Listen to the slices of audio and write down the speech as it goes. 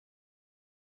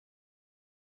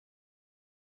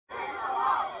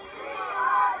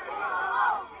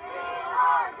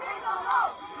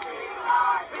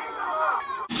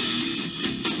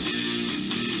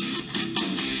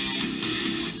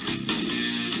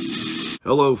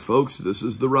Hello folks, this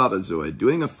is the Robozoid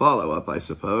doing a follow-up, I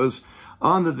suppose,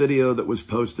 on the video that was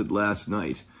posted last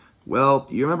night. Well,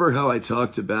 you remember how I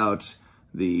talked about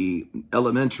the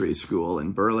elementary school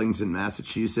in Burlington,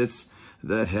 Massachusetts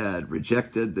that had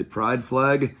rejected the pride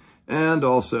flag and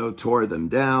also tore them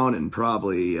down and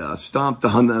probably stomped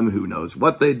on them, who knows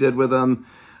what they did with them.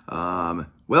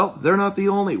 Well, they're not the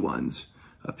only ones.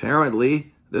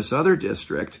 Apparently, this other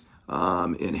district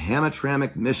in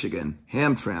Hamtramck, Michigan,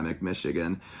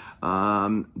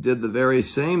 did the very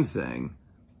same thing.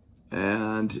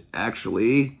 And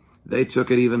actually, they took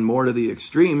it even more to the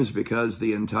extremes because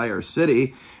the entire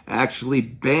city actually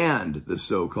banned the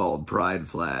so-called pride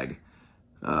flag.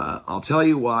 I'll tell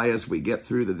you why as we get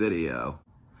through the video.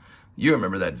 You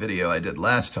remember that video I did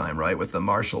last time, right, with the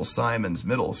Marshall Simons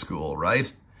Middle School,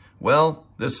 right? Well,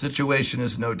 this situation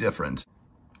is no different.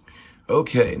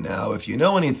 Okay, now, if you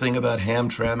know anything about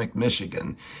Hamtramck,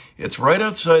 Michigan, it's right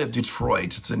outside of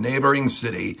Detroit. It's a neighboring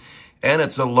city, and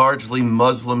it's a largely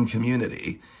Muslim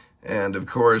community. And, of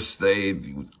course, I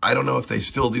don't know if they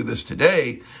still do this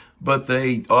today, but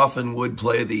they often would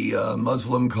play the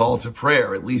Muslim call to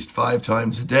prayer at least 5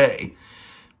 times a day.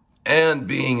 And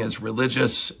being as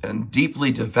religious and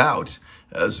deeply devout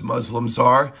as Muslims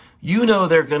are, you know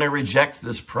they're going to reject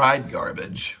this pride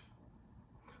garbage.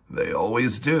 They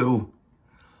always do.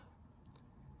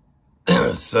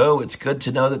 So it's good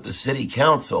to know that the city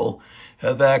council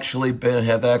have actually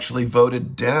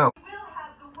voted down. We will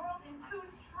have the world in 2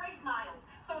 straight miles,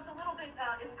 so it's a little bit,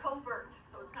 it's covert,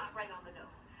 so it's not right on the nose.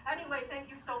 Anyway, thank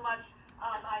you so much.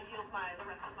 I yield the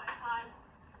rest of my time.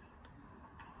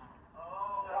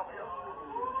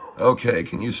 Okay,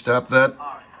 can you stop that?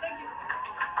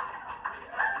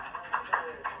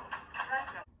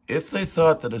 If they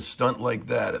thought that a stunt like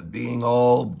that of being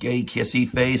all gay kissy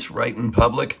face right in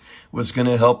public was going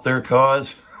to help their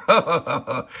cause,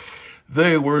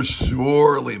 they were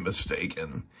sorely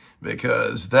mistaken,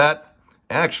 because that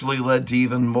actually led to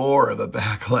even more of a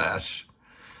backlash.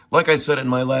 Like I said in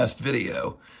my last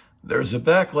video, there's a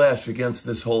backlash against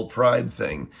this whole pride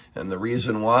thing, and the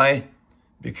reason why?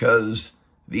 Because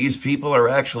these people are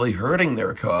actually hurting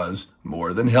their cause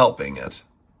more than helping it.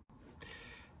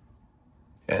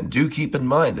 And do keep in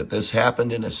mind that this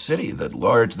happened in a city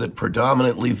that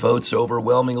predominantly votes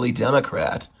overwhelmingly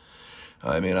Democrat.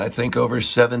 I mean, I think over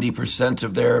 70%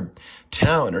 of their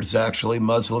town is actually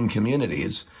Muslim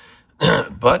communities.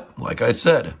 But, like I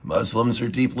said, Muslims are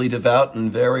deeply devout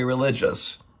and very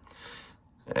religious.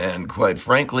 And quite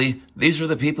frankly, these are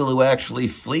the people who actually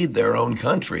fled their own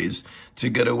countries to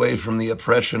get away from the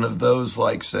oppression of those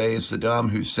like, say,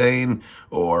 Saddam Hussein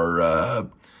or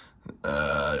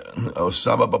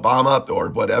Osama Obama or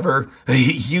whatever.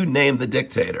 You name the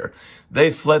dictator.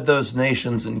 They fled those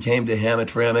nations and came to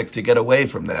Hamtramck to get away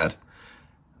from that.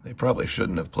 They probably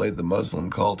shouldn't have played the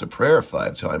Muslim call to prayer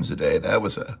 5 times a day. That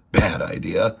was a bad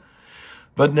idea.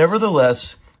 But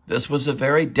nevertheless, this was a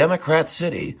very Democrat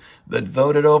city that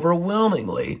voted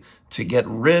overwhelmingly to get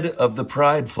rid of the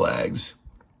pride flags.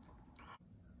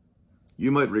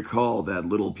 You might recall that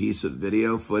little piece of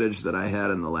video footage that I had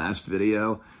in the last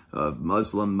video of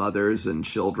Muslim mothers and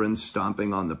children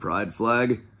stomping on the pride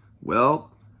flag. Well,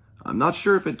 I'm not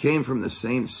sure if it came from the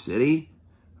same city,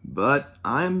 but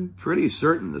I'm pretty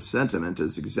certain the sentiment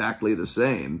is exactly the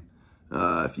same.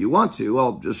 If you want to,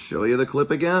 I'll just show you the clip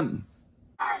again.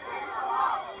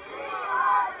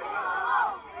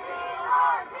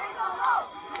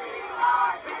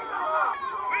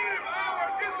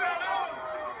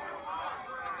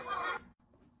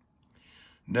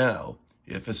 Now,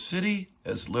 if a city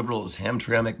as liberal as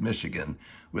Hamtramck, Michigan,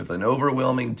 with an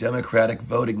overwhelming Democratic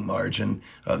voting margin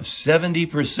of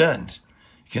 70%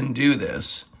 can do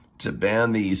this to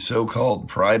ban the so-called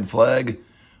pride flag,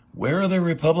 where are the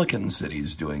Republican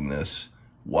cities doing this?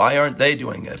 Why aren't they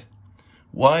doing it?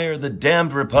 Why are the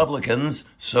damned Republicans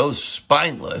so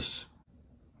spineless?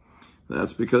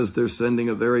 That's because they're sending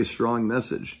a very strong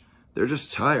message. They're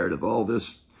just tired of all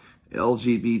this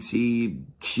LGBTQI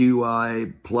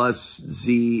plus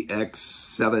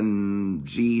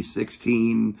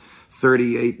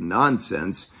ZX7G1638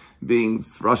 nonsense being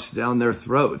thrust down their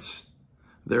throats.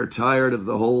 They're tired of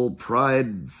the whole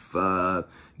pride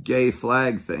gay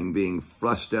flag thing being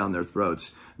thrust down their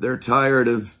throats. They're tired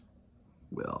of,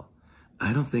 well,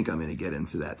 I don't think I'm going to get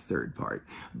into that third part,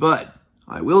 but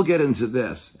I will get into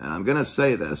this, and I'm going to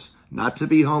say this, not to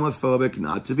be homophobic,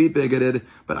 not to be bigoted,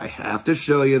 but I have to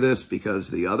show you this because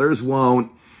the others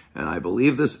won't, and I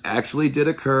believe this actually did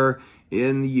occur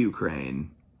in the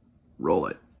Ukraine. Roll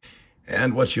it.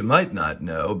 And what you might not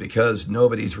know, because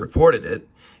nobody's reported it,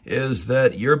 is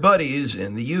that your buddies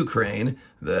in the Ukraine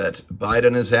that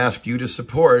Biden has asked you to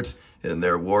support in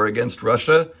their war against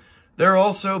Russia, they're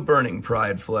also burning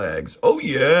pride flags. Oh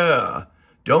yeah!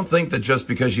 Don't think that just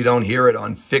because you don't hear it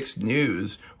on Fixed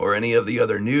News or any of the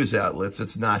other news outlets,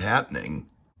 it's not happening.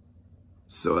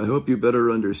 So I hope you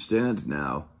better understand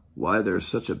now why there's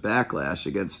such a backlash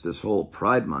against this whole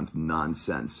Pride Month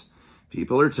nonsense.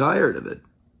 People are tired of it.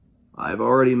 I've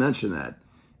already mentioned that.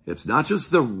 It's not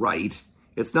just the right.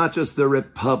 It's not just the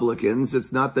Republicans.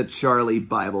 It's not the Charlie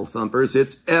Bible thumpers.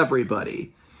 It's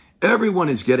everybody. Everyone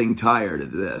is getting tired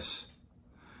of this.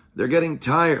 They're getting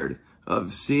tired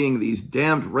of seeing these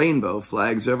damned rainbow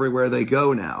flags everywhere they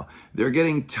go now. They're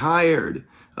getting tired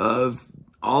of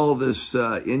all this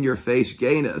in-your-face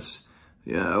gayness.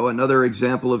 You know, another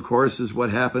example, of course, is what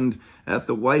happened at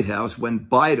the White House when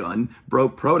Biden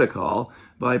broke protocol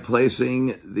by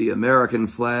placing the American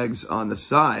flags on the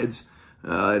sides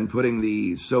and putting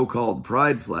the so-called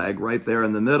pride flag right there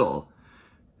in the middle.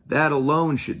 That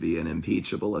alone should be an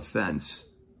impeachable offense.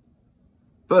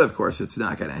 But, of course, it's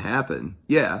not going to happen.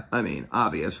 Yeah, I mean,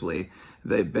 obviously,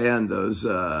 they banned those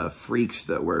freaks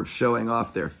that were showing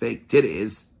off their fake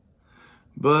titties.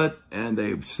 And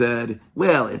they've said,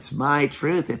 well, it's my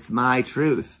truth, it's my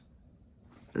truth.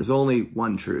 There's only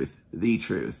one truth, the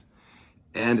truth.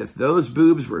 And if those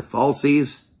boobs were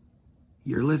falsies,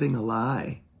 you're living a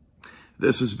lie.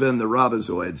 This has been the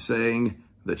Robozoid saying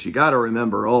that you gotta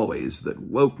remember always that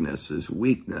wokeness is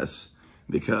weakness,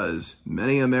 because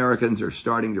many Americans are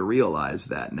starting to realize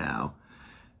that now.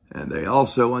 And they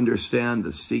also understand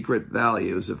the secret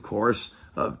values, of course,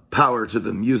 of power to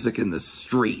the music in the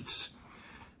streets,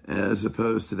 as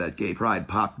opposed to that gay pride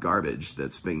pop garbage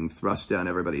that's being thrust down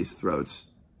everybody's throats.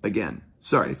 Again,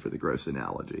 sorry for the gross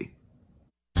analogy.